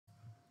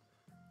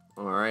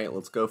Alright,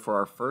 let's go for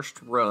our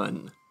first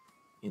run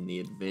in the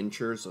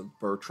adventures of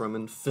Bertram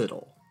and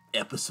Fiddle,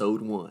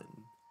 Episode 1,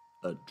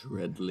 A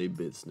Dreadly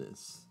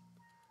Business.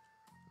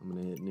 I'm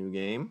going to hit New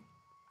Game.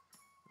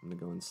 I'm going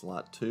to go in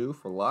slot 2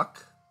 for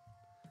luck.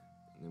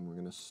 And then we're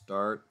going to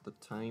start the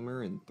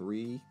timer in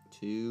 3,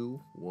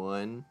 2,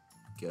 1,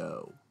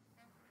 go.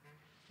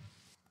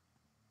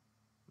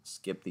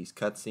 Skip these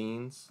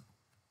cutscenes.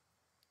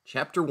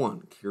 Chapter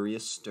 1,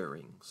 Curious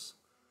Stirrings.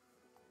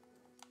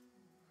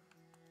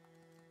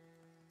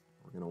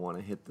 We're going to want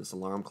to hit this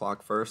alarm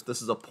clock first.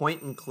 This is a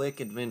point-and-click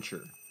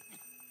adventure.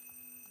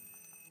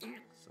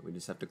 So we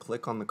just have to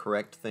click on the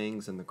correct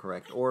things in the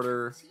correct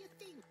order,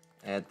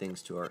 add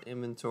things to our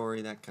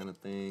inventory, that kind of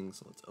thing.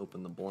 So let's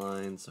open the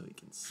blinds so we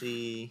can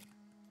see.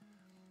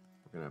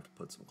 We're going to have to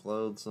put some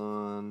clothes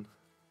on.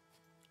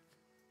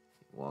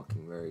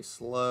 Walking very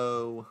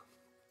slow.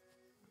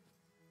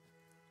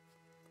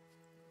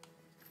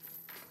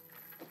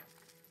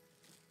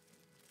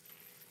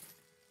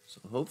 So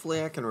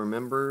hopefully I can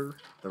remember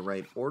the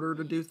right order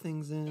to do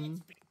things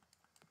in,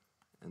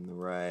 and the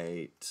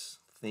right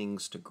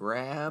things to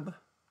grab.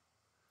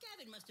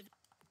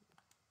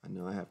 I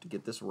know I have to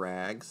get this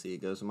rag. See,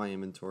 it goes in my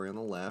inventory on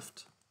the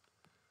left.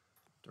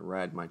 To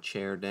ride my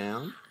chair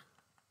down.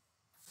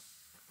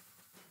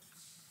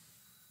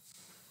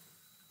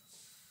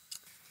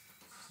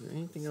 Is there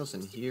anything else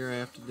in here I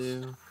have to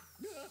do?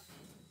 I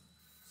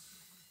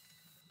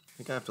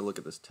think I have to look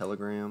at this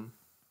telegram.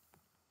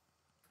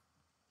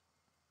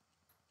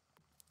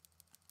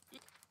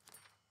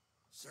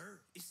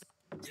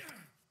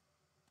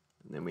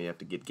 And then we have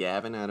to get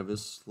Gavin out of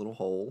his little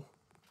hole.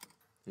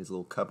 His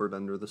little cupboard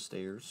under the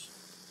stairs.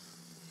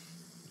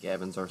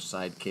 Gavin's our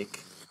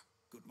sidekick.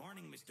 Good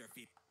morning, Mr.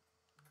 Fiddle.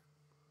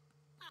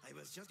 I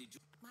was just...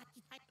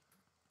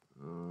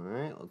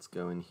 Alright, let's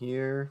go in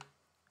here.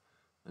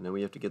 I know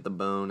we have to get the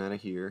bone out of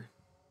here.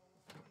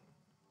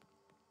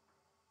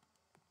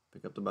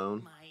 Pick up the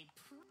bone.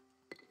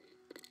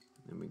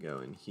 Then we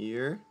go in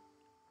here.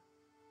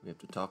 We have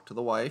to talk to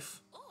the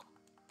wife.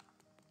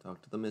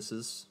 Talk to the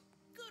missus.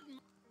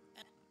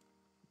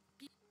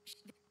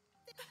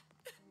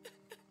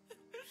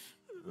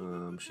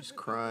 She's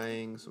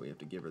crying, so we have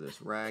to give her this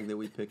rag that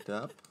we picked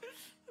up.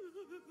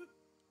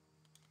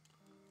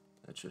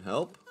 That should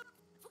help.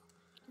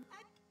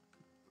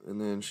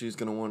 And then she's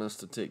going to want us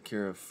to take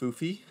care of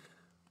Foofy.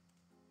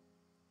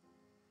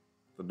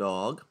 The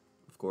dog,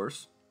 of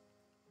course.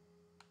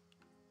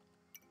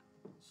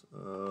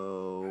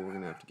 So we're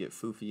going to have to get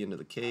Foofy into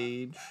the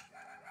cage.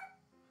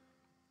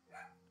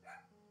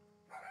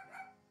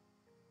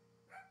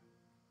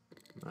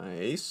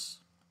 Nice.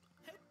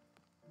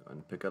 Go ahead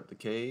and pick up the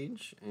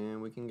cage,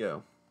 and we can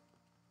go.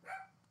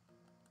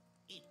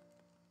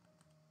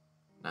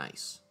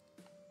 Nice.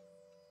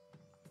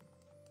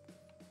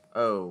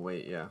 Oh,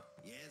 wait, yeah.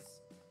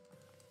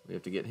 We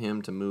have to get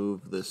him to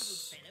move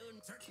this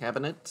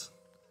cabinet.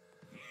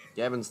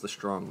 Gavin's the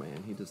strong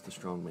man. He does the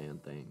strong man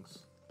things.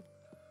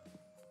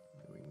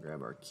 We can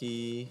grab our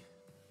key.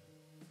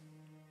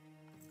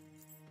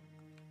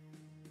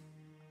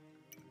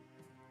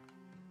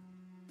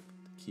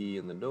 Put the key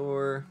in the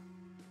door.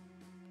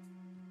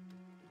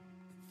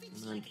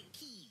 I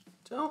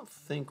don't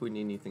think we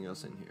need anything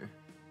else in here.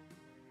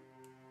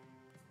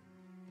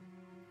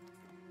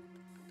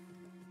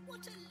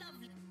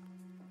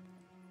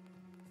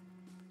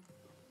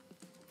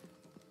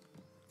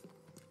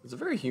 It's a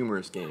very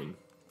humorous game.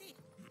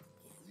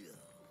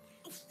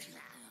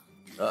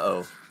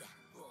 Uh-oh.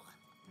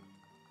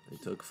 They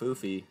took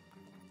Foofy.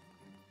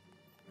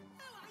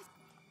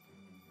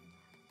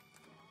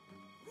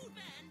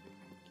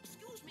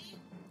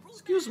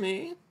 Excuse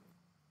me.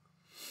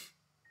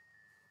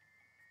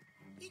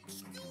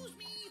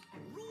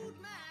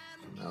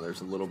 Now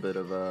there's a little bit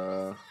of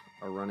a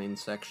running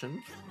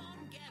section.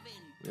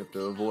 We have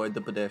to avoid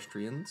the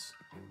pedestrians.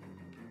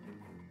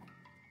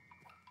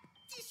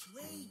 This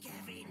way,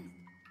 Gavin.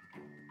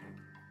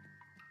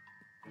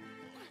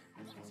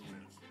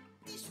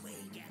 This way,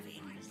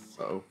 Gavin.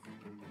 Uh-oh.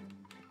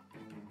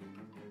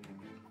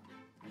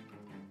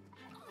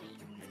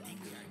 I think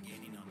we are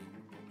getting on it.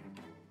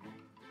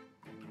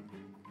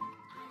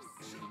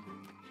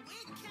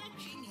 We're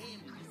catching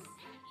him.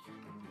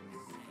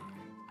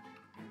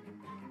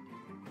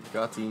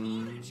 Got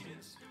him.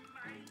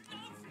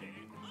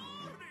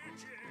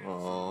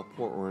 Oh,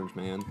 poor orange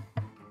man.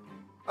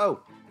 Oh!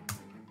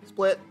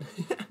 Split!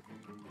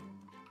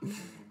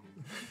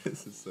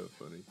 This is so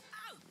funny.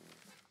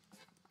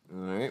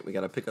 Alright, we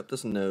gotta pick up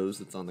this nose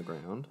that's on the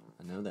ground.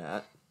 I know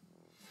that.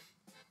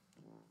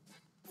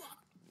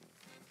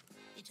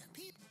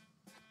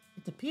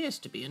 It appears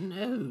to be a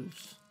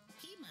nose.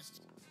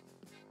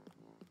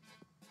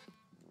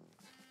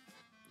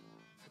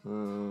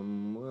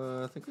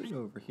 Well, I think we go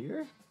over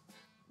here.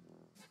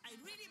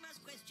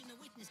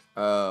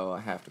 Oh, I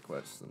have to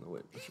question the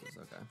witnesses.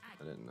 Okay,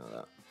 I didn't know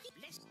that.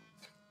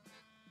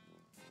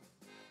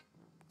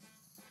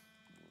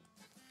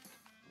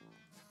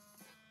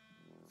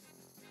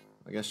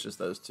 I guess just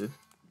those two.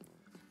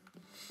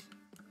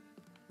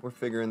 We're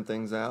figuring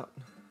things out.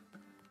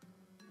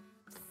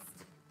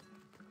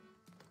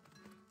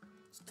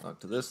 Talk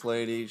to this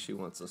lady. She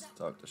wants us to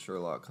talk to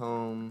Sherlock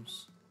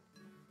Holmes.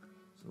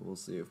 So we'll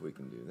see if we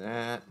can do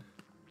that.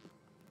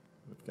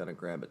 We've got to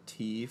grab a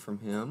tea from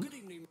him.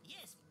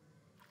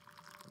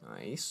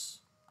 Nice.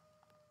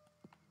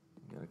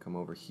 Gotta come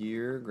over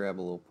here, grab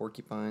a little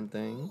porcupine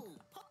thing.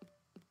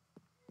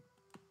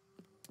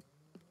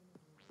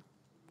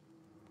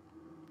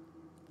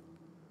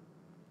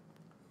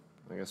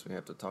 I guess we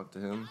have to talk to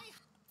him.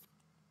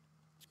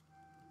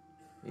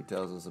 He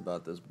tells us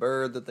about this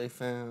bird that they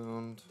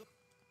found.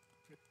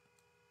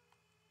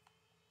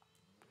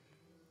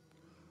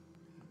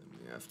 And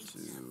we have to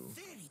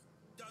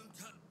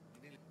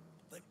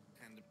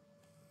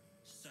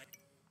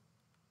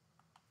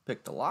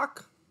pick the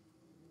lock.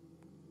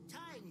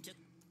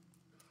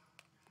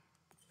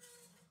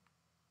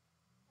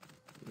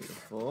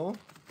 Beautiful.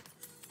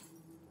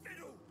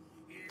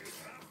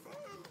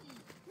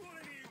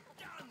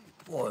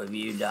 What have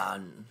you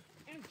done?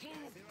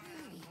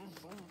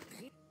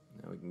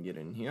 Now we can get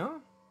in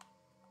here.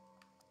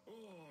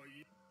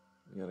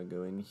 We gotta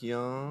go in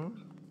here.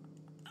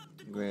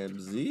 Grab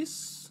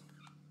this.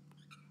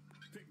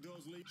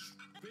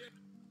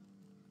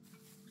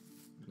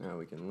 Now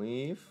we can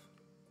leave.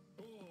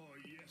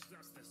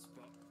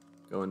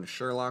 Go into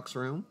Sherlock's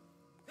room.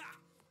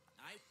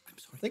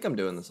 I think I'm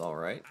doing this all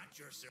right.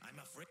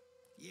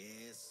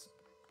 Yes.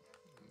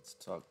 Let's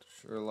talk to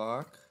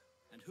Sherlock.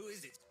 And who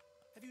is it?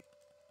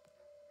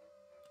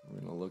 We're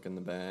gonna look in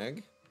the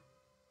bag.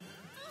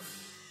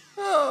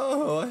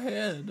 Oh, a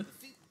head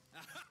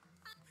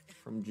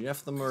from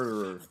Jeff the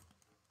Murderer.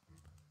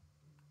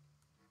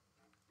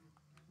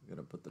 We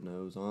gotta put the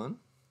nose on.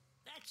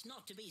 That's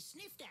not to be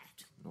sniffed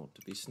at. Not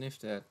to be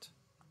sniffed at.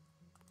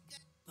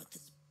 But the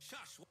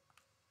shush.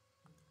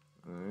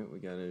 Alright, we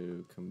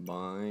gotta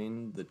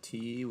combine the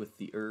tea with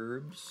the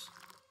herbs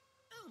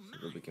so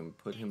that we can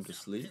put him to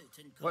sleep.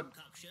 What?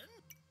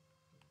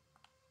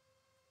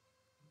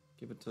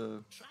 Give it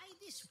to... Try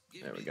this.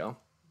 There we go.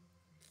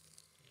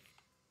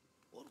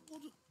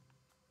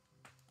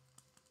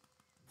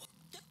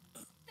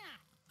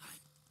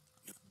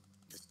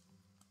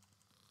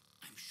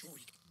 I'm sure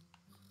he...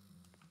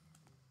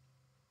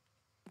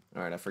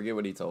 Alright, I forget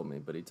what he told me,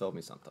 but he told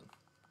me something.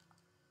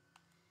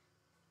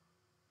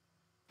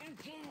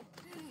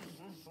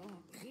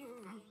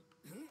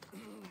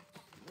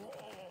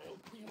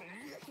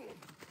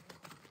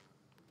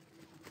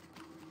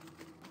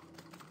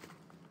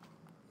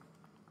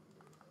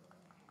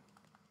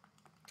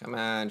 Come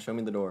on, show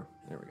me the door.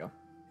 There we go.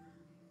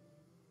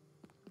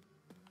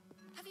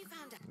 Have you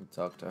found out? We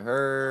talk to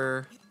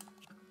her.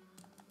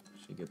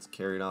 She gets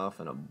carried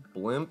off in a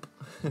blimp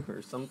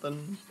or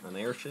something, an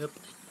airship.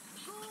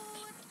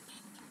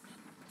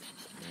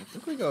 I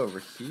think we go over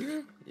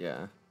here.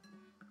 Yeah.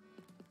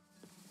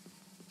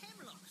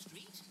 Hemlock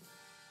Street?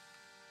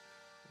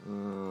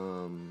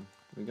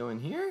 We go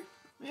in here?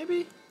 Maybe?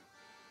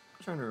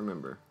 I'm trying to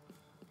remember.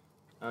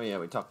 Oh yeah,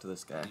 we talked to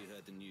this guy. You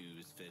heard the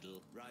news,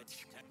 Fiddle,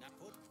 right?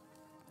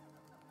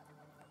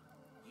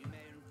 You may,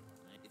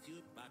 if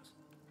you, but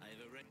I've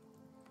already.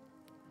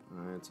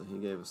 Alright, so he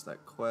gave us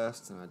that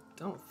quest, and I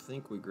don't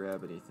think we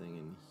grab anything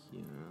in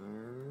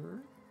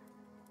here.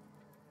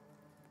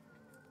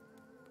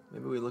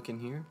 Maybe we look in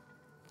here?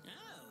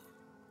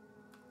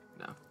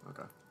 No. No,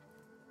 okay.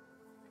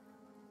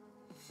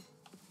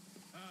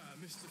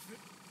 Mr.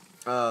 Fiddle,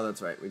 Oh,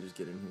 that's right, we just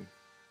get in here.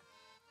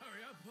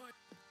 hurry up, boy.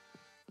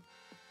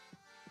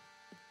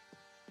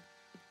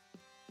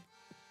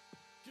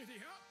 Giddy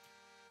up.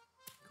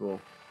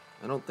 Cool.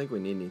 I don't think we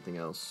need anything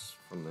else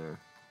from there.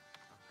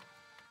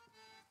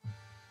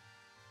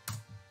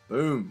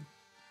 Boom!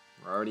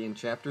 We're already in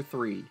chapter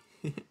 3.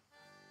 What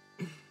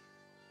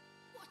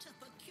a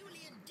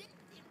peculiar dick.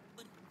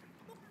 But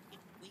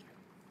we...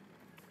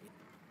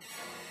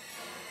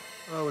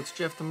 Oh, it's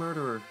Jeff the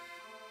Murderer.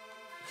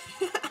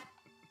 There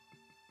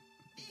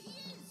he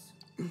is.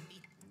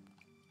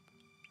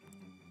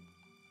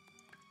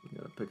 We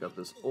gotta pick up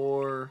this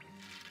ore.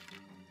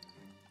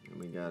 And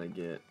we gotta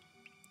get...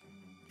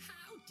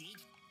 How did...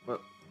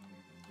 What?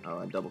 Oh,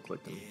 I double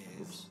clicked him.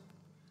 Oops.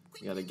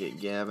 We gotta get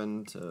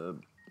Gavin to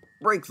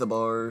break the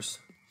bars.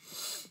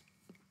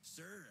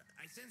 Sir,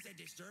 I sense a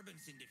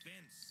disturbance in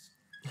defense.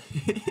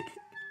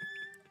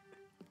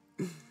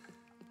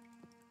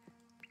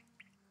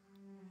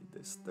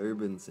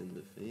 Disturbance in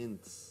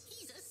defense.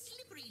 He's a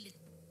slippery little...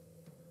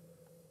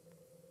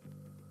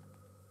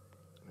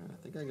 Alright, I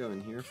think I go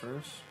in here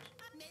first.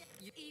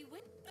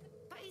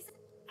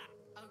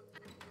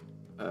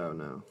 Oh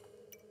no.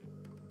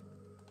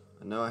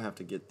 I know I have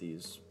to get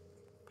these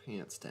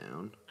pants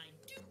down. I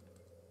do.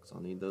 Because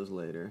I'll need those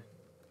later.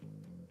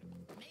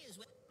 May as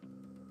well...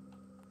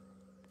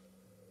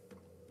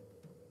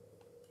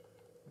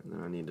 And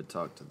then I need to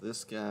talk to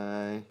this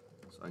guy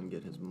so I can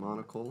get his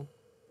monocle.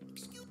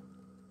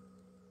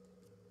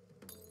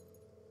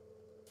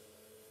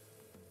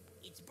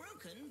 It's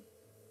broken.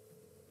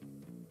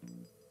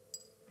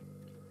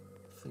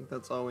 I think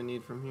that's all we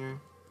need from here.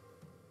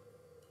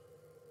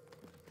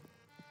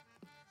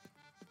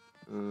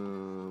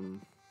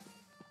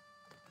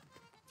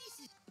 This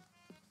is...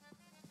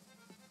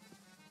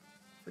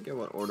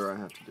 forget what order I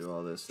have to do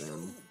all this in.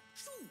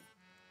 Shoo!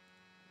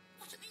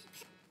 What a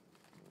neat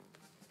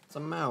It's a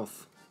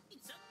mouth.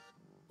 pizza.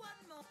 One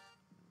more.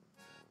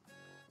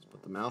 Let's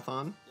put the mouth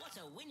on. What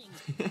a winning.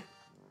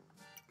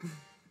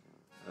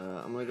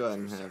 I'm gonna go ahead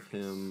and have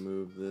him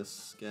move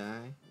this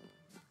guy.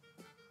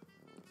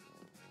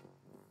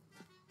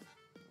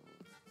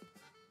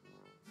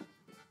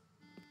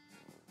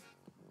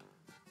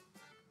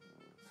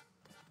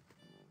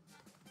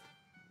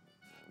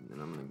 And then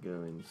I'm gonna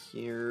go in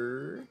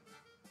here.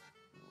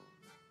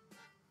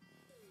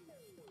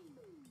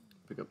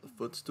 Pick up the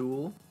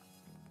footstool.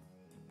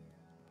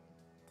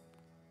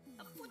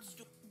 A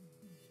footstool.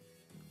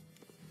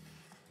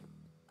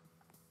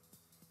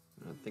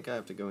 I think I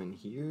have to go in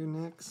here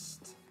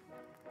next.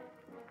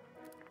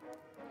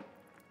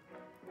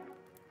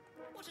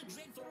 What a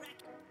dreadful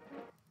racket.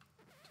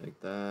 Take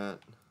that.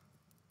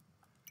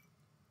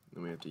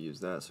 Then we have to use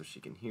that so she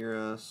can hear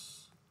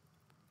us.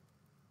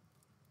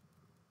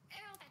 Oh,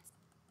 that's.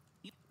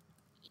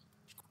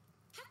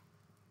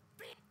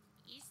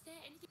 Is there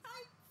anything?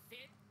 I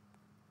fit.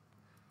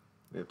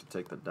 We have to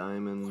take the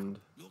diamond.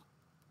 Look.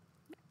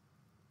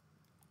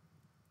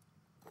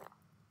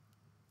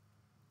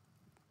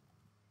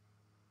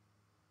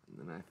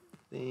 And then I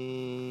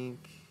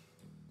think...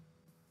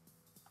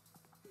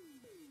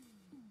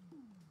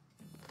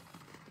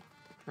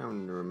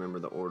 trying to remember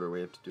the order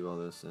we have to do all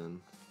this in.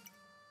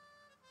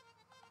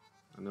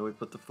 I know we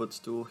put the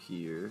footstool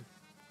here.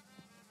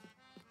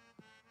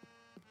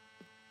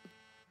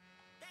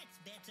 That's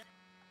better.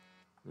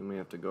 Then we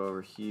have to go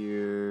over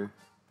here.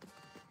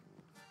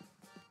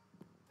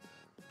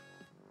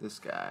 This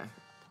guy.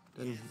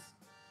 Didn't he?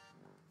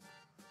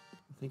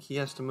 I think he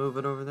has to move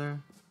it over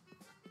there.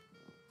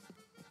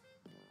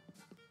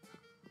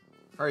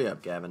 Hurry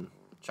up, Gavin.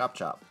 Chop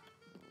chop.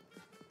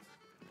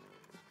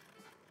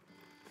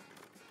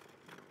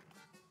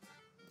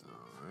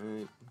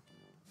 Alright.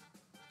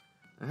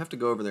 I have to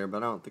go over there,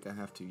 but I don't think I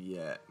have to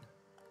yet.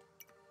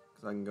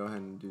 Because I can go ahead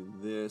and do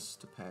this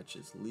to patch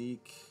his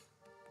leak.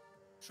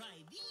 Try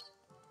these.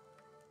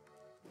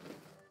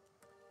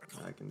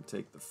 I can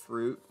take the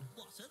fruit.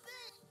 What's a this?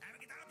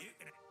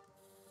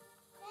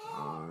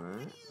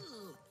 Alright.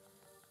 Ew.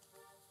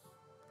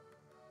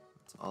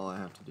 That's all I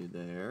have to do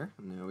there.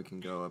 And now we can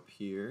go up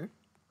here.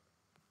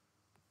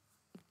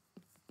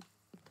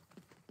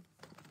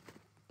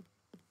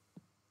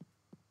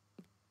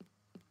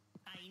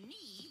 I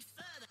need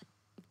further.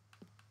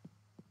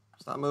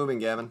 Stop moving,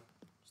 Gavin.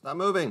 Stop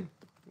moving.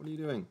 What are you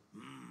doing?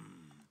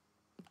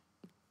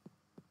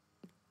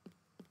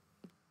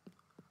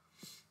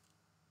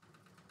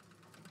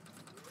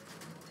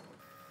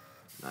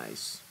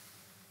 Nice.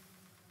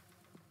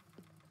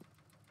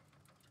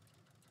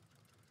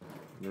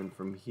 And then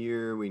from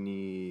here we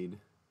need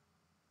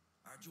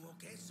Are you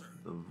okay, sir?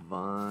 the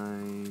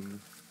vine.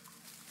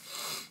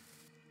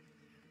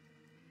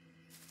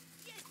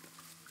 Yes.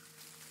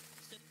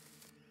 So,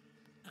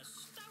 a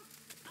stout.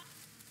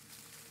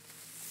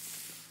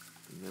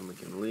 And then we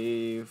can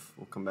leave.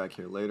 We'll come back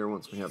here later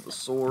once we have the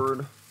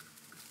sword.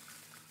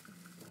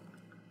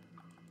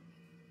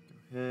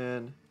 Go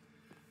ahead.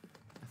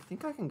 I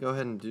think I can go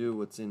ahead and do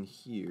what's in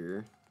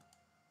here.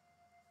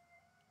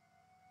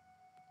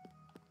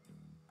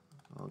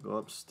 I'll go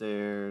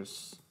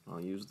upstairs. I'll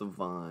use the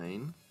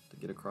vine to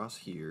get across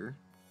here.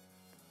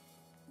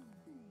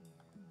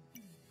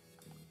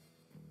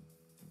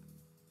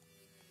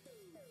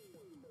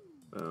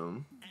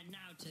 Boom. And now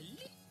to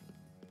lift.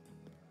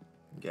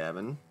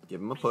 Gavin,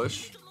 give him a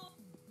push. little more.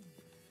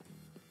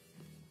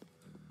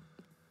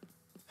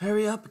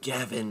 Hurry up,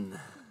 Gavin.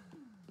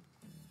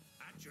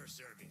 At your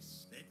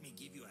service. Let me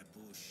give you a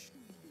push.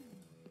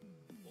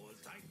 Hold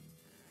tight.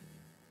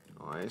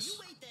 Nice. You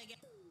wait there,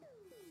 Gavin.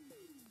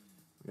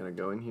 We gotta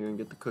go in here and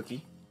get the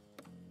cookie.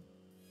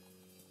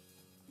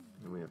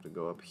 And we have to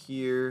go up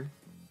here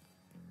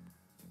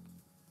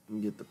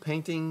and get the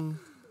painting.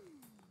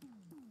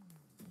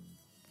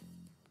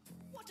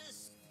 What a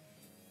s-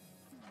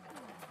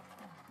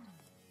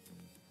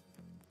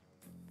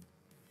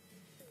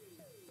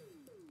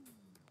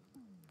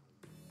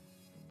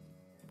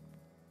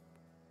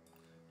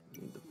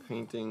 Need the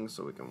painting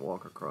so we can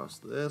walk across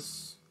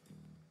this.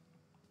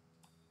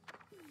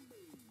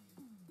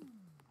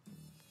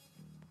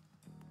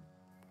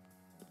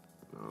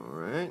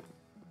 Alright.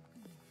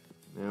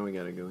 Now we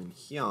gotta go in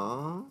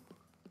here.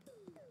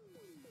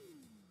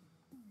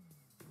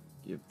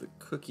 Give the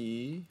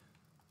cookie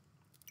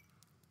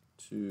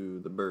to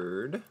the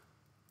bird.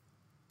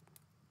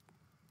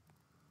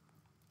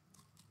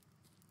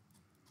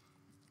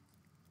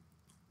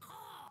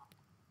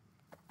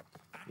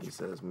 He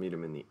says meet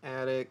him in the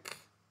attic.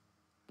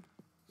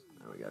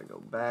 Now we gotta go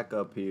back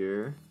up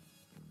here.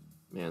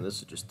 Man, this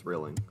is just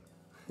thrilling.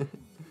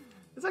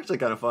 It's actually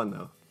kind of fun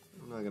though.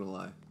 I'm not gonna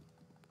lie.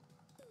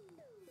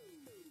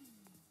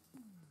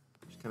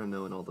 Just kind of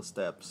knowing all the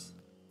steps.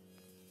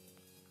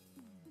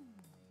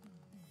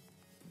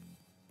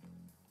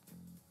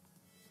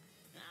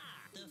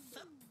 the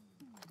fo-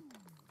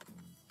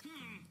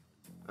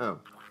 Oh,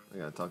 I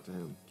gotta talk to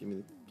him. Give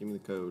me the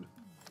code.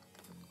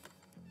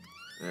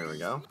 There we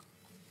go.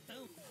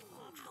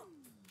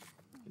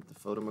 Get the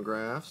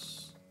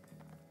photographs.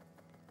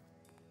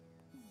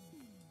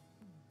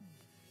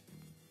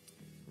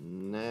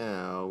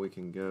 Now we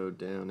can go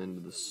down into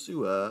the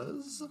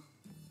sewers,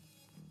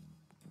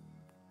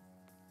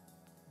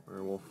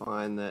 where we'll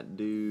find that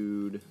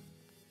dude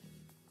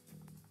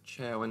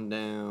chowing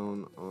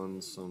down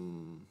on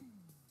some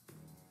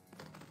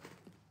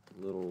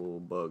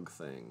little bug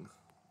thing.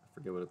 I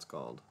forget what it's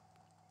called.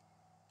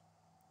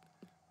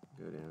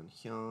 Go down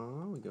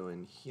here, we go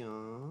in here.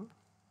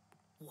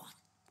 What?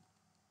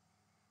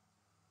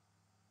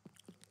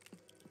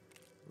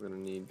 We're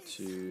gonna need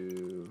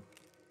to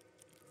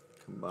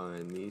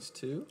combine these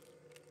two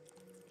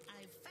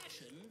I've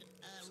fashioned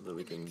a so that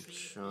we can rudimentary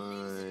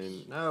shine.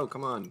 laser No,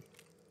 come on.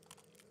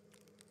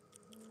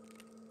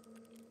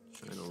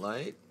 Shine a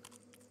light.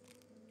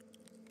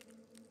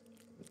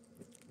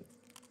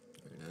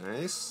 Very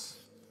nice.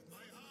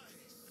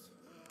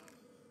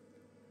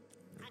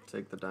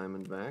 Take the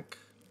diamond back.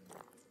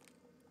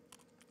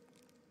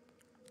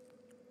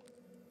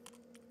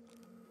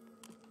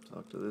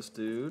 Talk to this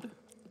dude.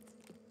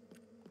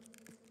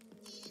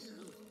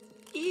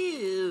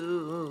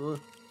 Ew.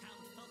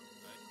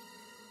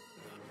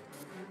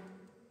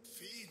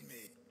 Feed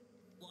me.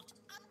 What?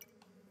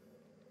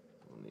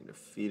 We'll need to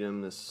feed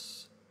him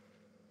this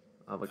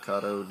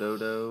avocado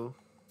dodo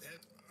That,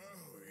 oh,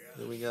 yes.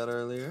 that we got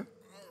earlier.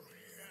 Oh,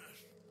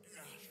 yes.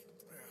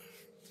 Yes.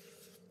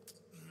 Yes.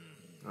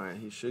 Alright,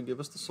 he should give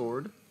us the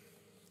sword.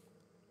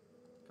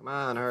 Come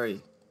on,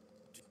 hurry.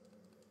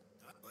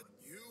 But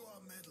you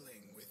are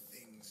meddling with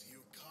things you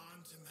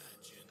can't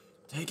imagine.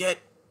 Take it.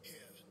 Here,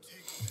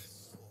 take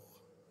this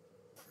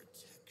for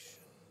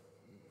protection.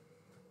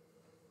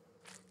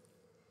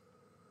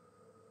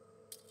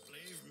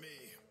 Leave me.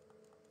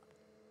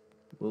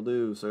 Will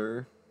do,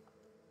 sir.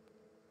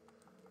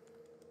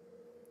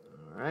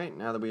 Alright,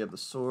 now that we have the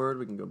sword,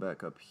 we can go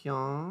back up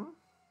here.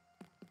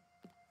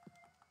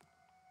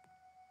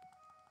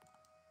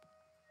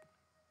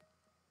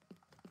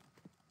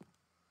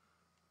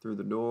 Through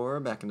the door,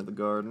 back into the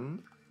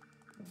garden.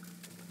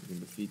 We can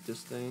defeat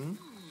this thing.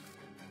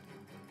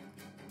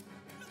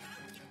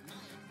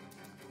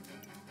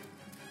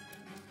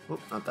 Oh,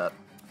 not that.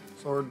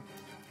 Sword.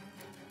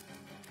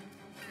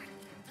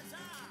 Huzzah!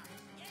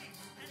 Yes,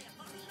 and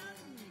a hot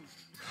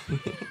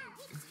lunch.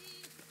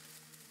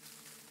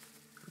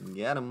 Whoopsie.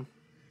 Get him.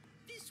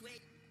 This way.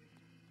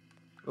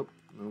 Oh,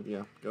 oh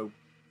yeah, go.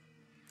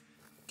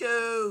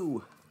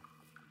 Go!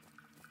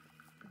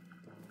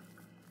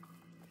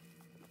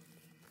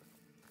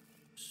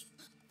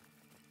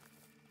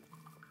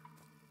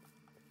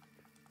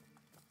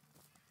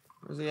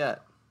 Where's he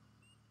at?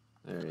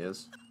 There he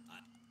is.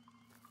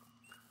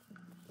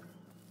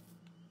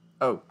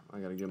 Oh, I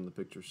gotta give him the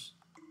pictures.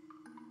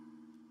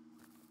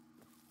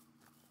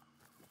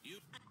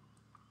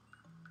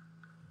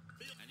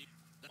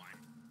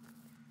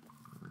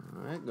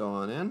 Alright, go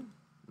on in.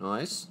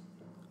 Nice.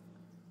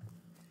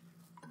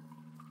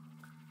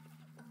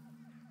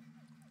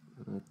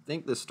 I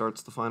think this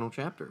starts the final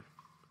chapter.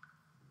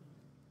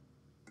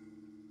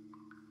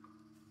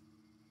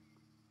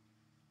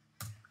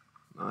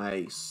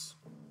 Nice.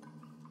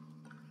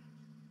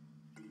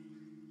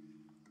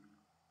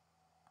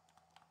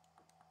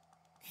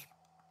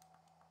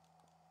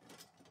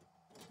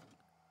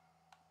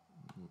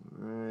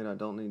 Alright, I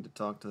don't need to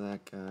talk to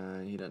that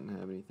guy. He doesn't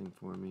have anything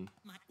for me.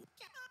 My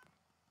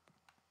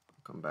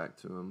Come back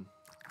to him.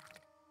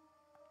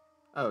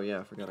 Oh yeah,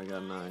 I forgot I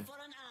got an eye. for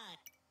an eye.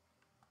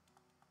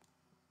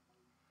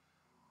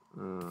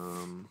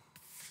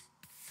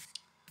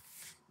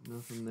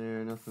 Nothing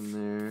there, nothing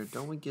there.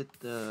 Don't we get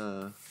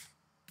the... I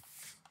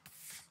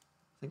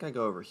think I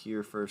go over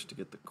here first to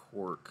get the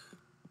cork.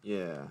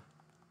 Yeah.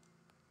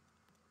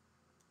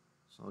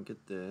 So I'll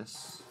get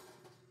this.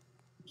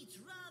 It's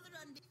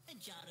rather a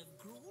jar of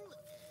gruel,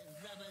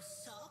 rubber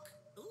sock.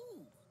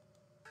 Ooh.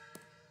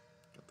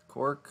 Got the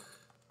cork.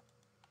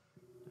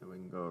 Now we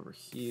can go over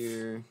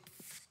here.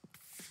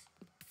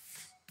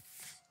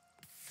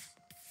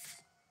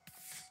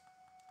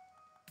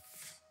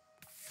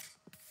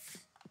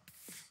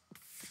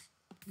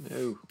 No.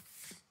 There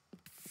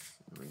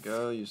we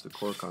go. Use the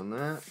cork on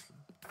that.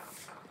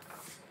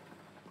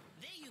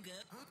 There you go.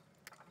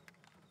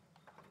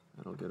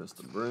 That'll get us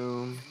the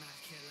broom.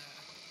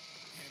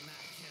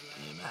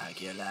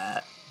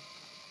 Immaculate.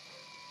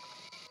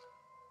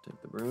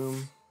 Take the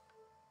broom.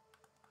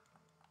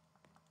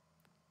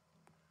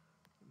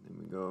 Then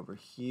we go over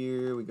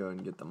here. We go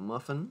and get the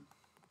muffin.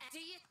 See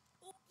it?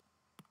 Oh,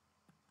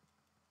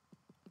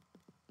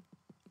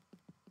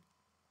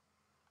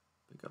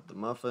 Pick up the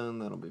muffin.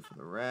 That'll be for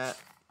the rat.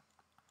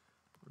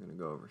 We're going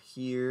to go over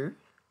here.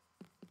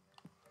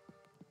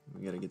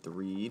 We got to get the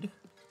reed.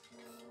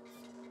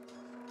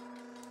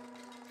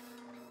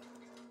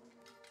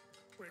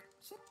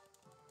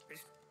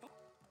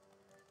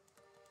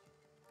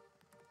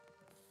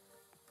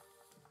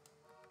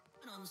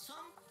 On some.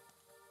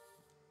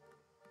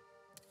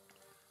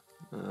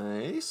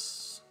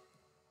 Nice.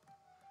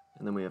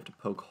 And then we have to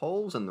poke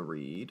holes in the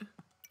reed.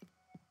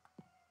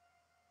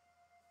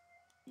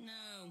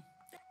 No.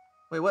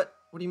 Wait, what?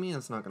 What do you mean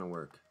it's not gonna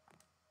work?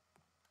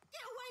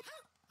 Get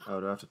away!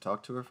 Oh, do I have to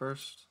talk to her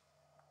first?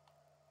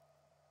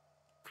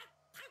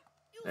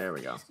 There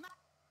we go.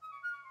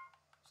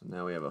 So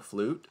now we have a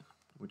flute,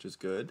 which is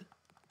good.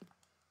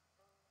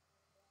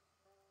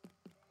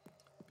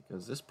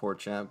 Because this poor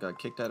chap got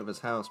kicked out of his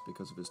house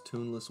because of his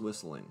tuneless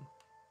whistling.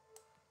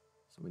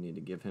 So we need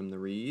to give him the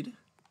reed.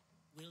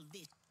 Will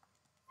this...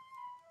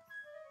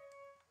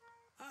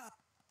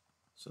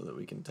 So that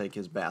we can take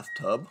his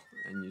bathtub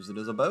and use it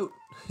as a boat.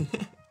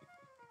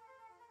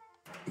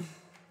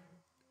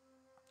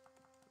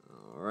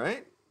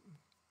 Alright.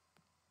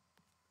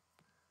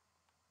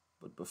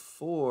 But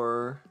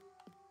before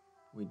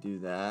we do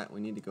that,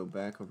 we need to go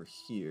back over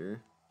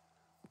here.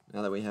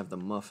 Now that we have the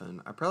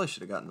muffin, I probably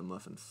should have gotten the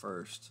muffin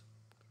first.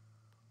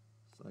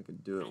 So I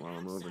could do it while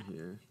I'm over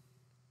here.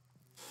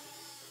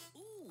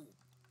 Ooh.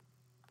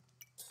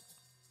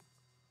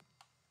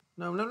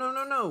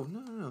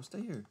 No,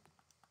 stay here.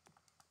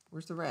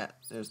 Where's the rat?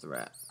 There's the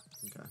rat.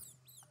 Okay.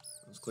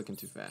 I was clicking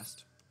too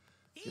fast.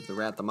 Give the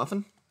rat the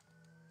muffin.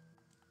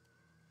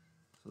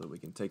 So that we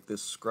can take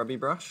this scrubby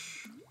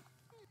brush.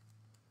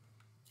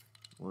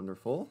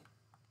 Wonderful.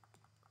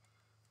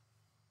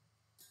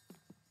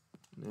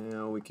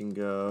 Now we can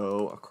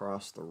go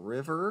across the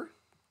river.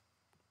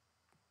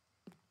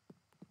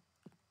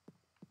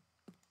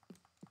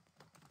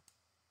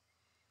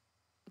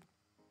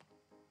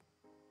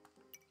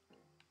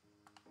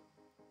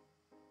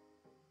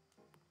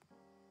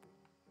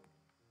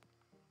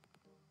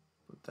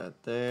 Put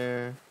that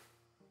there.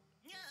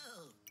 No.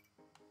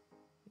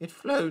 It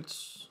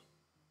floats.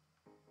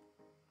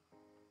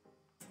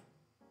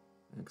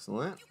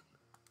 Excellent.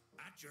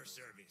 At your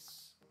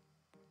service.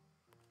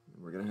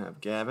 We're going to have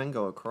Gavin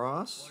go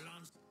across. Hold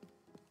on.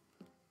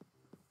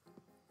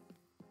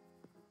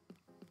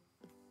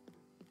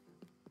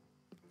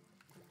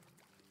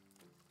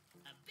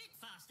 A bit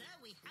faster.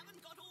 We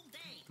haven't got all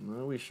day.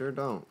 No, we sure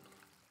don't.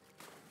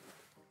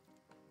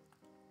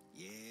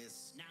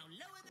 Yes. Now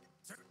lower the...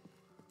 Sir.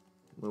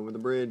 Over the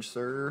bridge,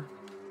 sir.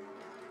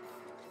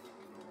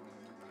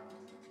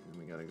 And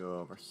we got to go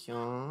over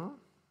here.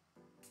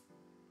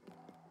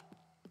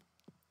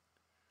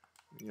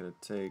 We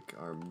got to take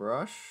our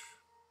brush.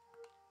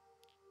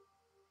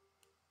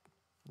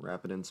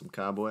 Wrap it in some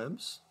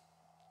cobwebs.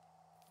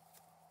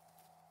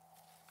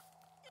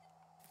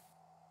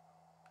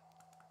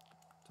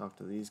 Talk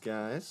to these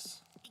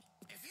guys.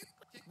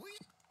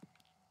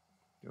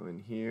 Go in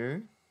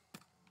here.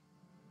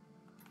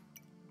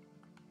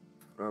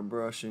 Put our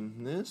brush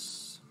in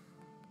this.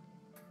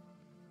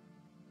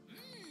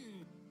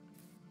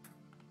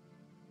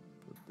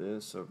 Put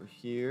this over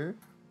here.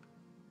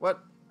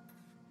 What?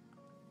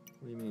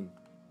 What do you mean?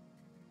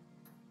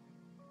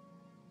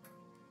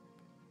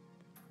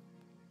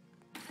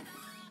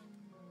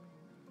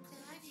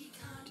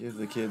 Give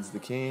the kids the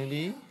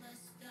candy.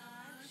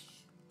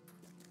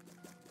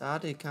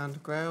 Daddy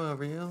can't grow a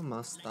real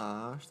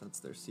mustache. That's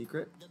their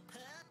secret.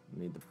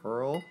 We need the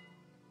pearl.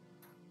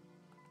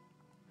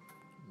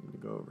 We need to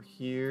go over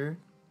here.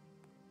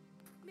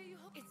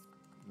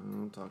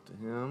 Oh, talk to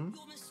him.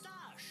 Your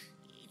moustache.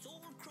 It's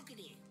all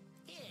crookedy.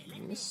 Here, let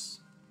me... Yes.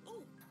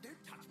 Oh, Don't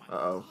touch my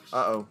Uh-oh.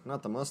 Uh-oh.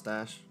 Not the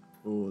mustache.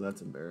 Ooh,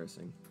 that's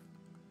embarrassing.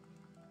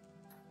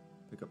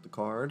 Pick up the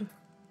card.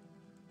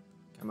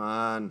 Come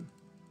on.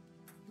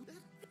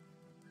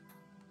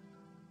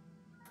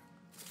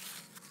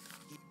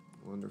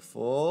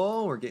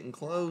 Wonderful. We're getting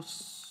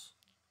close.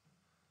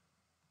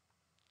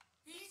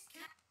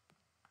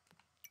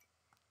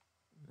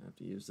 I have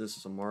to use this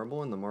as a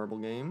marble in the marble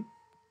game.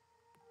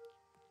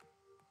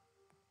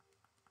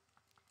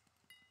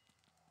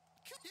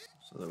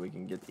 So that we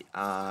can get the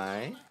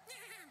eye.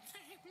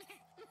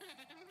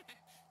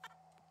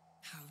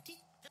 How did...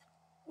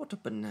 What a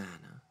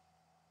banana.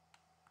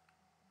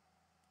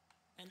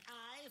 An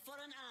eye for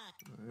an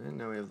eye. Alright,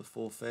 now we have the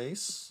full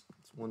face.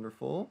 It's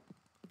wonderful.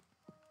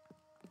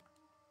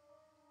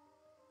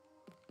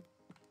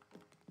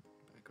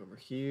 Back over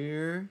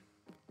here.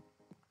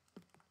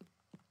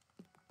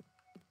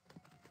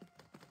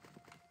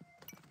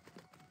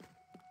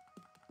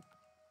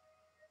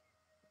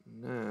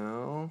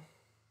 Now,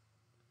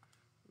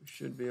 we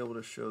should be able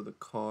to show the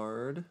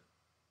card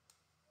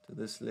to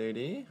this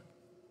lady.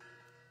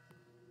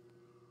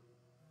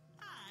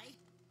 Eye.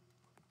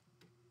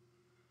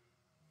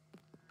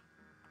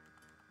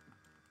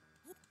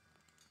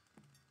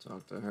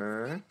 Talk to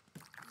her.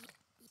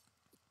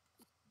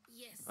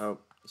 Yes. Oh,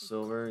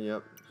 silver,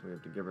 yep. So we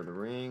have to give her the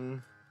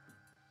ring.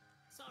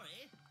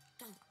 Sorry.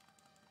 Don't...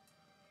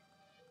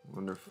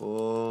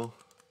 Wonderful.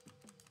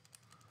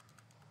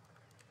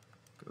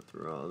 Go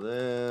through all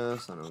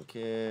this. I don't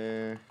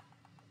care.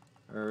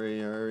 Hurry,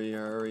 hurry,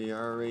 hurry,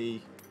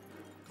 hurry.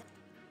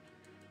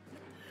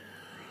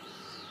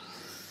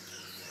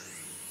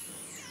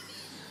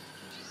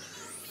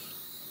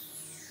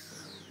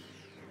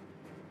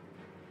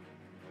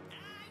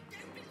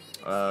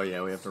 Oh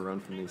yeah, we have to run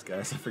from these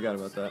guys. I forgot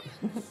about that.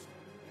 These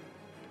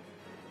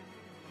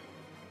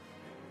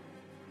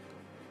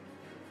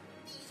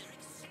are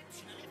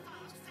exceptionally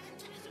fast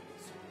phantasms.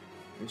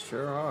 We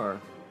sure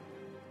are.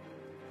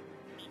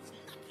 It's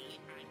lucky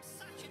I'm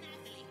such an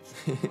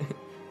athlete.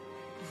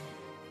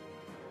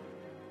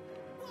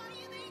 Why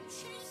are they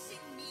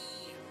chasing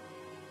me?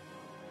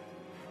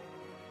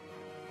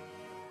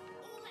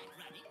 All that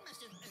running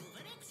must have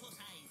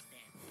over-exercised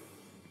them.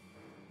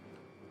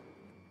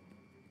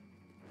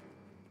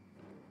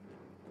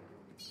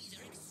 These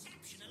are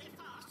exceptionally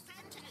fast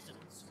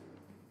phantasms.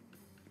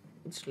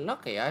 It's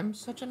lucky I'm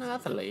such an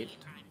athlete.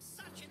 I'm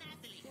such an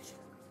athlete.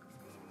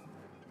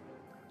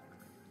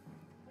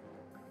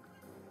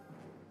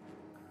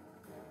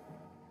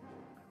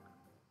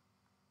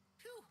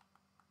 Phew.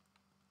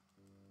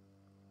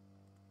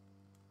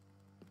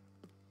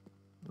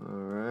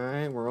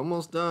 Alright, we're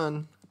almost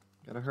done.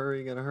 Gotta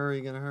hurry, gotta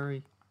hurry, gotta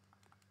hurry.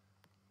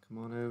 Come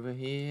on over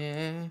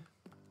here.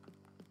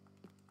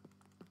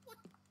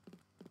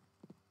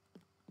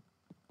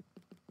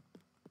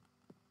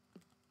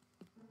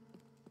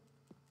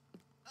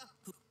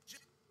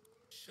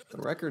 The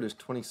record is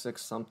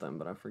 26 something,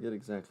 but I forget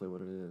exactly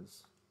what it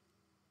is.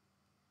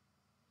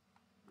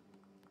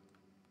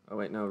 Oh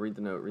wait, no, read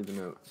the note, read the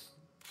note.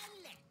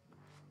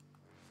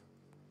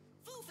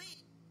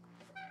 Foofy!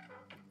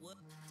 What?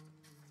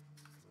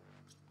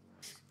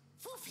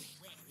 Foofy,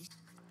 where is...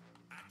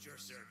 At your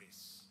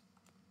service.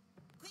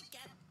 Quick,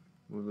 Cap.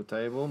 Move the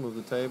table, move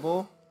the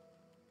table.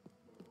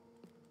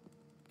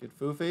 Get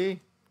Foofy.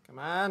 Come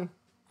on.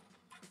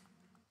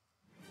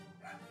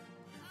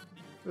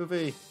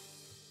 Foofy.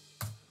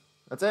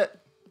 That's it.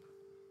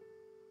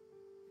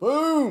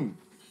 Boom!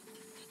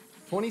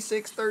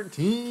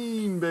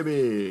 26-13,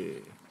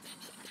 baby.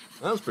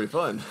 That was pretty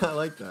fun. I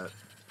like that.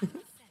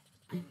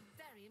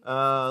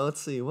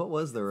 Let's see. What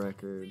was the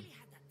record?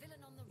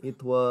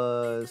 It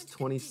was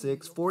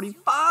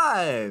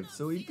 26-45.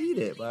 So we beat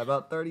it by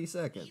about 30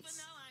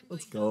 seconds.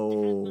 Let's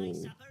go.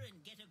 That's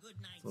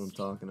what I'm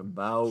talking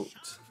about.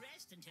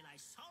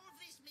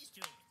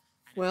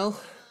 Well,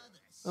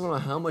 I don't know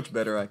how much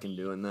better I can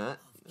do in that.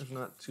 There's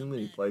not too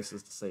many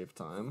places to save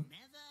time.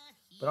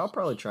 But I'll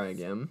probably try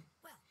again.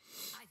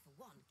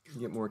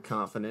 Get more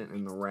confident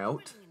in the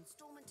route.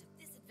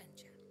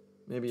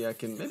 Maybe I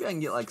can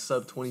get like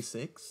sub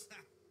 26.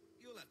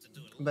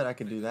 I bet I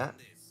could do that.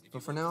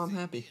 But for now, I'm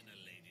happy.